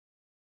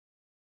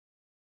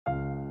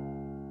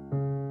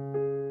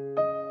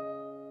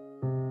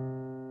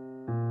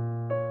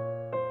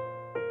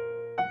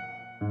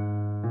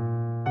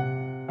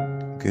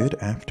Good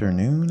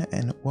afternoon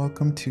and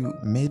welcome to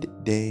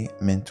Midday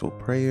Mental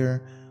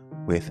Prayer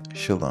with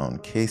Shalom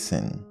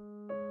Kaysen.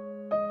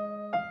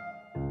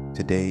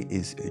 Today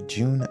is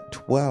June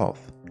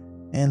 12th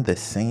and the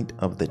saint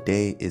of the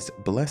day is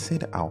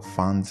Blessed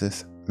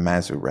Alphonsus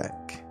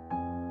Mazurek.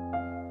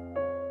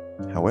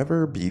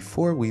 However,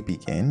 before we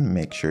begin,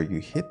 make sure you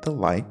hit the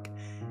like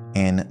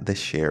and the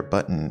share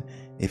button.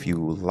 If you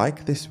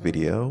like this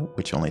video,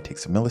 which only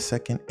takes a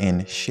millisecond,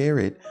 and share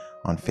it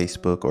on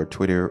Facebook or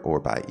Twitter or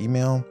by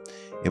email,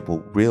 it will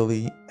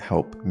really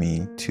help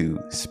me to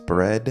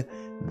spread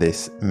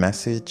this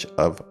message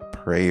of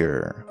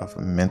prayer, of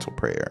mental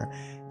prayer.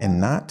 And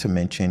not to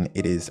mention,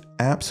 it is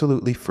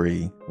absolutely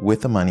free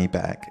with a money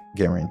back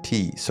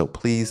guarantee. So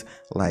please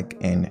like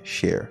and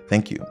share.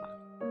 Thank you.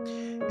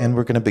 And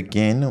we're going to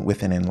begin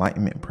with an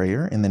enlightenment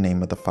prayer in the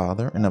name of the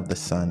Father and of the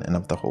Son and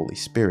of the Holy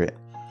Spirit.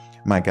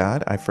 My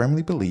God, I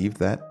firmly believe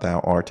that thou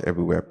art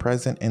everywhere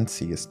present and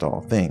seest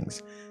all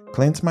things.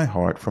 Cleanse my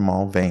heart from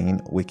all vain,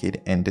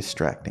 wicked, and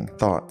distracting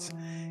thoughts.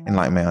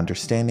 Enlighten my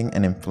understanding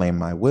and inflame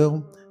my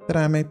will, that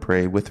I may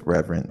pray with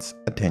reverence,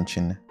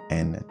 attention,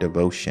 and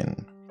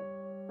devotion.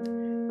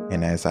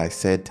 And as I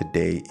said,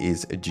 today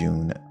is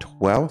June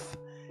 12th,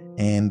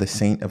 and the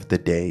saint of the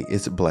day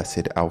is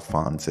Blessed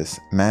Alphonsus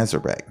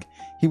Mazurek.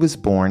 He was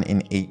born in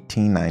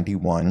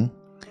 1891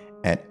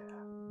 at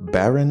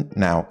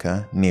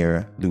Baranowka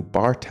near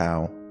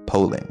Lubartow,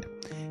 Poland.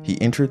 He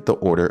entered the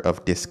order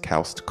of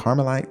Discalced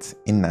Carmelites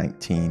in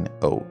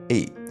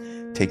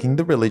 1908, taking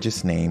the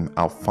religious name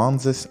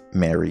Alphonsus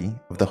Mary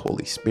of the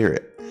Holy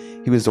Spirit.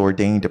 He was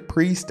ordained a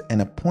priest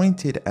and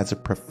appointed as a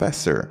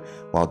professor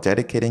while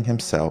dedicating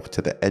himself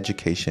to the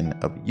education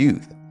of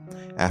youth.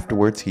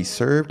 Afterwards, he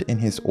served in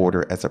his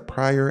order as a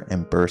prior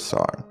and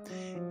bursar.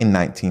 In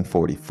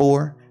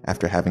 1944,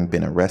 after having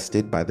been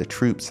arrested by the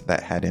troops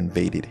that had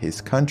invaded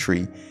his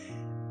country,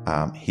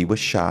 he was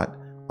shot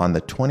on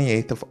the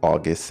 28th of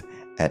August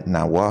at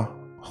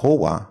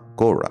Nawahowa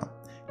Gora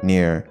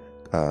near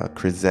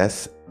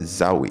Krzes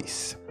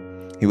Zawis.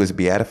 He was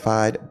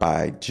beatified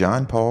by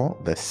John Paul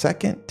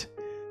II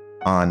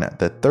on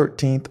the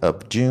 13th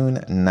of June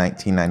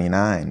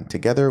 1999,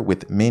 together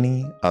with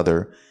many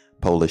other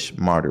Polish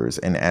martyrs.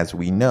 And as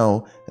we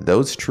know,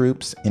 those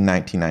troops in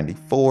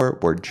 1994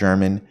 were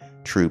German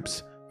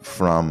troops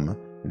from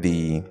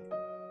the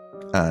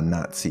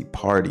Nazi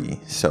party.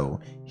 So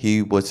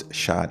he was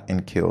shot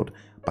and killed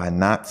by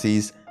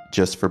Nazis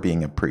just for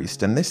being a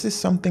priest. And this is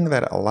something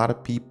that a lot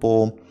of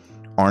people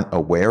aren't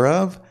aware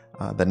of.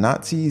 The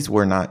Nazis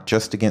were not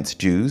just against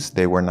Jews.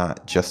 They were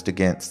not just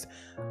against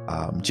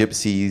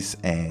gypsies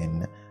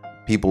and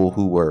people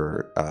who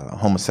were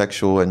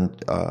homosexual.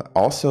 And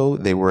also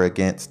they were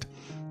against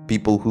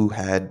people who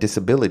had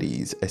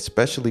disabilities,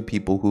 especially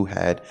people who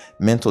had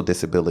mental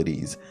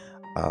disabilities.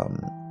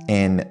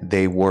 And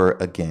they were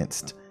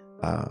against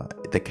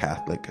the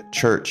Catholic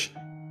Church,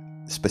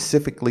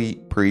 specifically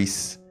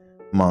priests,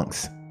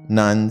 monks,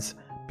 nuns,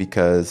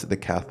 because the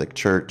Catholic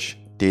Church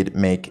did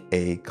make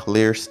a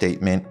clear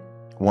statement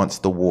once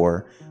the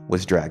war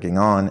was dragging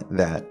on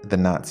that the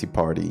Nazi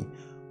Party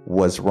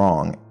was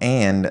wrong.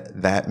 And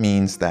that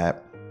means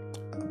that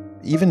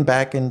even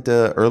back in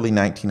the early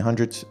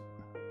 1900s,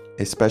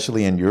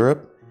 especially in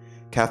Europe,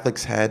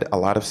 Catholics had a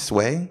lot of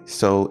sway.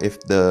 So if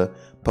the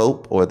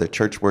Pope or the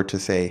church were to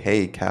say,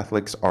 hey,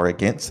 Catholics are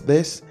against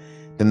this,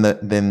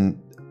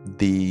 then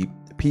the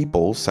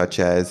people such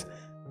as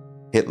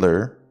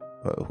Hitler,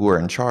 who are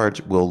in charge,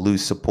 will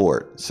lose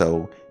support.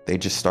 So they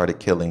just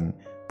started killing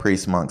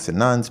priests, monks, and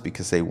nuns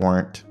because they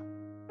weren't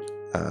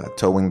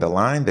towing the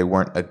line. They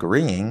weren't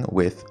agreeing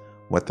with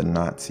what the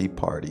Nazi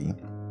Party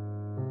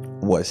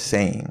was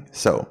saying.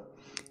 So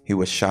he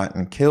was shot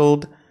and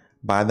killed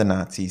by the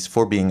Nazis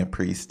for being a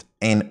priest,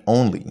 and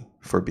only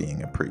for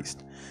being a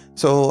priest.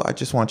 So I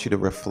just want you to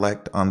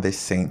reflect on this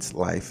saint's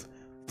life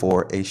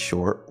for a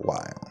short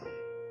while.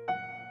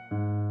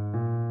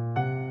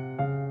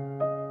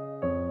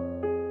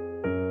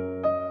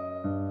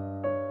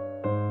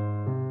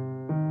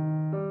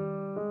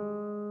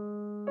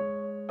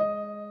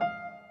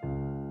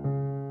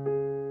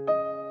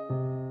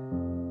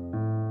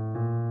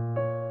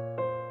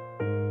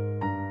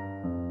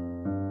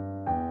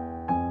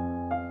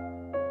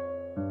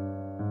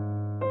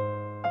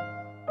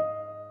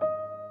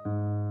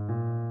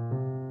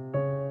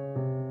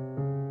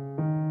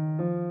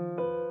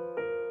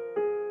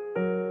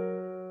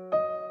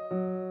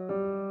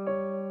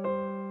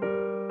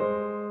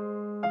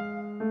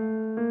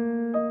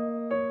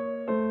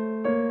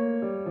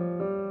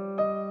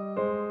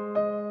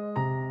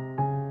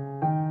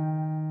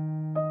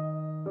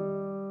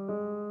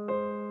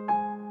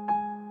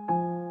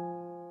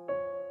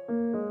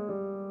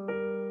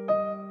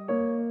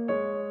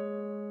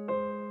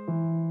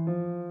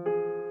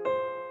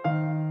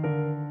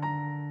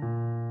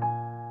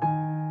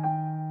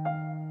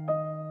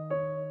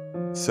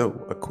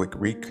 So, a quick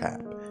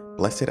recap.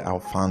 Blessed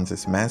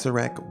Alphonsus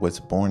Mazurek was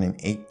born in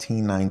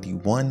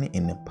 1891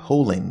 in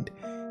Poland.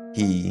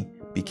 He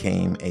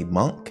became a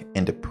monk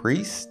and a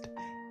priest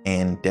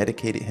and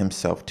dedicated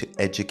himself to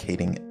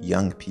educating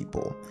young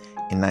people.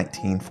 In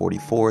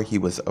 1944, he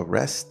was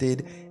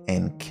arrested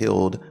and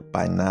killed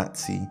by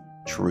Nazi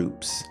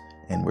troops.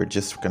 And we're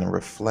just going to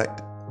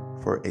reflect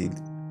for a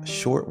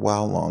short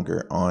while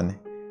longer on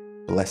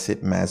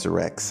Blessed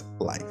Masarek's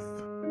life.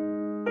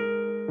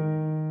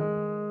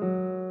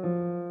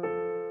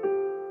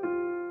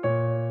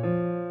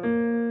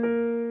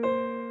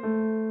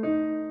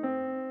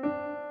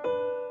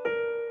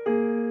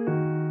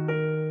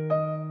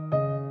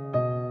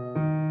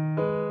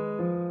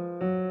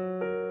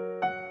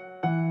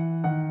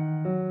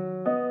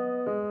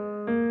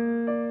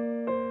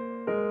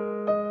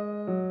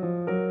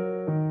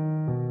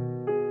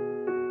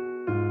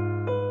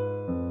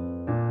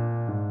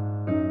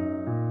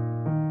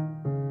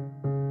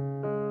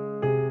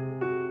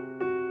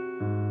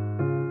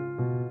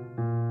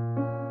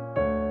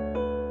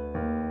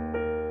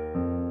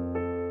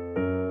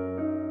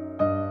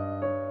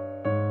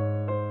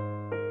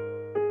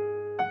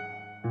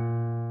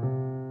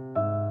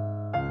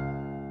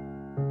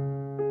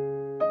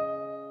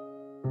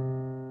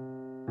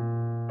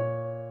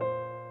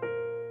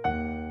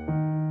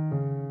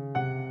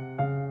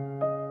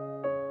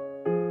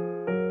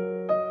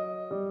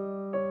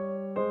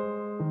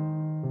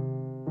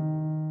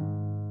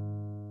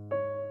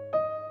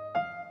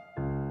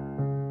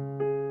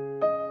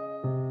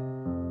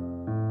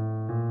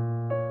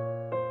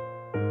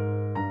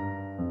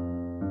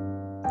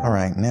 All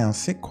right, now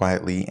sit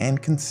quietly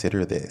and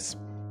consider this.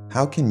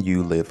 How can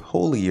you live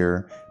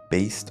holier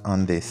based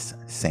on this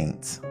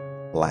saint's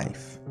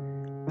life?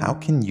 How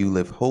can you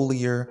live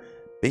holier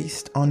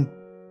based on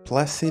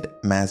Blessed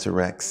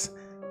Masarek's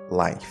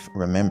life?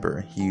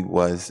 Remember, he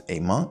was a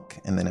monk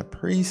and then a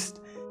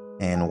priest,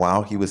 and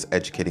while he was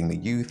educating the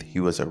youth, he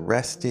was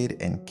arrested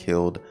and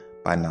killed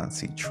by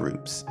Nazi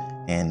troops.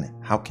 And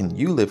how can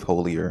you live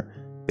holier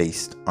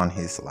based on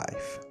his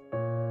life?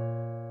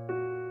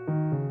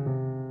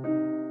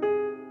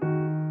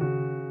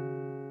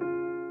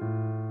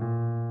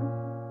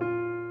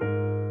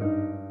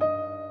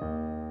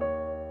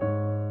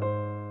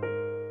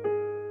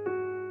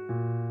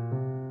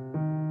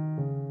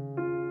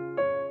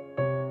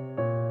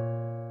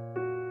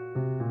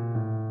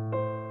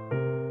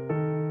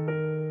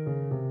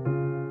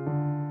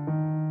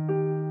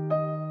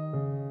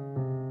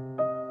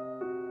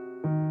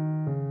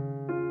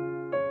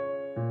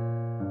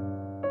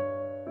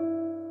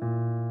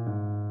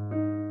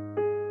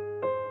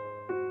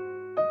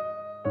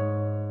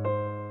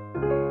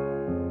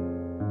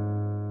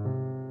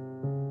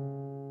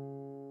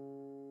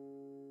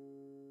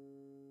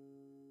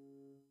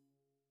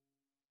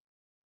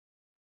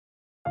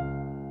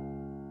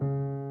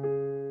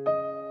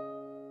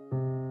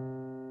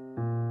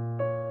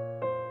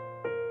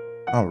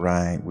 All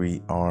right,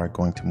 we are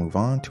going to move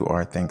on to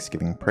our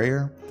Thanksgiving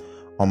prayer.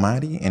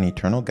 Almighty and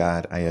eternal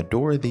God, I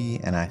adore thee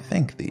and I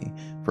thank thee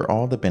for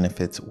all the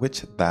benefits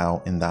which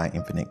thou in thy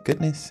infinite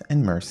goodness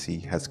and mercy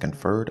hast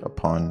conferred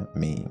upon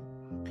me.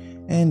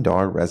 And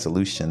our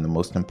resolution, the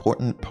most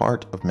important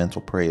part of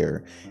mental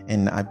prayer.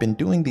 And I've been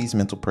doing these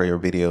mental prayer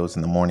videos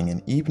in the morning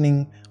and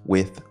evening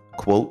with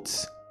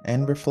quotes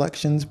and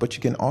reflections, but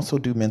you can also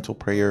do mental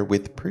prayer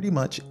with pretty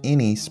much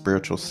any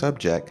spiritual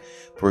subject.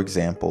 For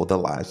example, the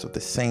lives of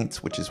the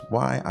saints, which is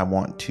why I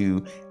want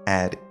to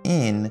add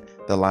in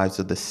the lives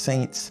of the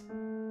saints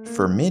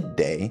for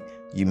midday.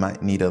 You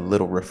might need a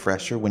little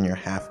refresher when you're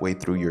halfway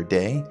through your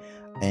day.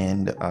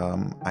 And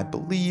I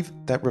believe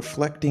that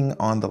reflecting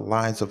on the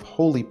lives of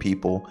holy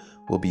people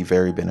will be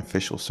very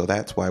beneficial. So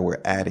that's why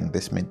we're adding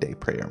this midday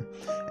prayer.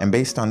 And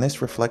based on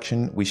this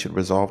reflection, we should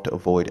resolve to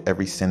avoid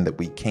every sin that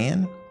we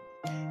can.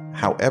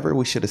 However,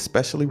 we should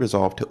especially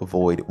resolve to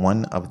avoid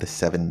one of the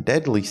 7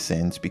 deadly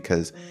sins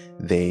because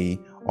they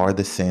are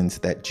the sins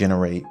that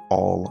generate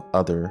all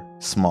other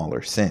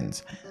smaller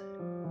sins.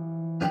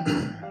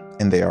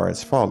 And they are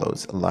as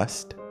follows: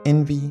 lust,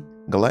 envy,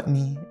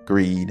 gluttony,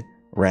 greed,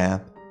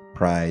 wrath,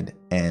 pride,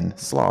 and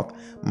sloth.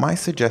 My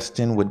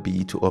suggestion would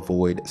be to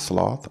avoid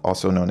sloth,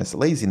 also known as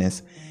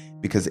laziness,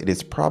 because it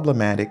is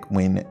problematic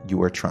when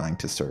you are trying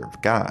to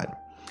serve God.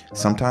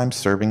 Sometimes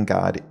serving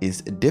God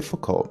is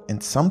difficult,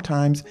 and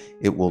sometimes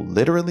it will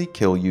literally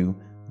kill you,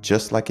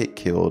 just like it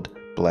killed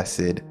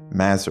Blessed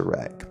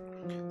Masarek.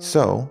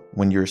 So,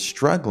 when you're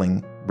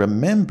struggling,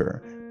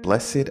 remember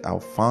Blessed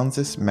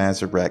Alphonsus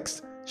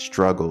Masarek's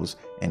struggles,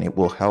 and it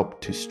will help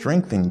to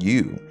strengthen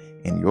you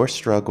in your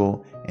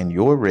struggle and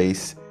your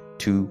race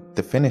to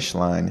the finish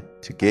line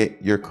to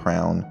get your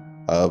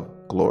crown of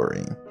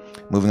glory.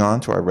 Moving on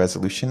to our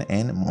resolution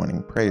and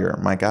morning prayer.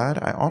 My God,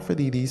 I offer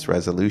thee these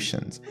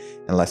resolutions.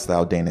 Unless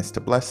thou deignest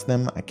to bless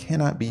them, I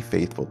cannot be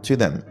faithful to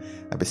them.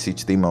 I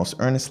beseech thee most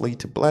earnestly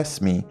to bless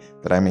me,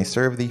 that I may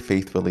serve thee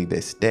faithfully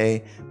this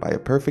day by a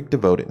perfect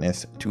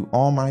devotedness to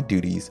all my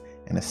duties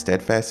and a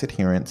steadfast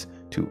adherence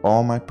to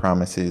all my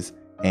promises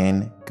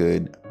and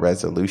good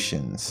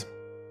resolutions.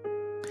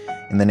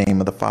 In the name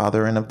of the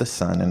Father, and of the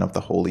Son, and of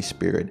the Holy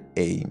Spirit.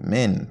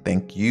 Amen.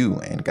 Thank you,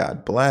 and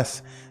God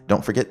bless.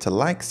 Don't forget to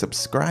like,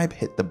 subscribe,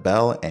 hit the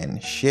bell,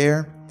 and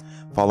share.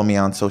 Follow me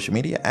on social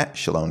media at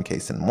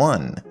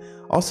ShalomKaysen1.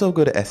 Also,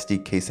 go to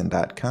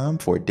sdkaysen.com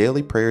for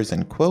daily prayers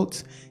and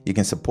quotes. You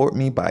can support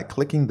me by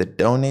clicking the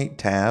donate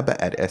tab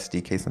at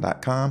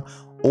sdkaysen.com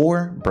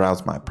or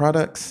browse my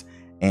products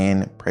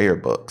and prayer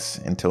books.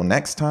 Until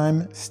next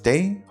time,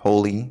 stay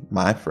holy,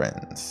 my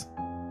friends.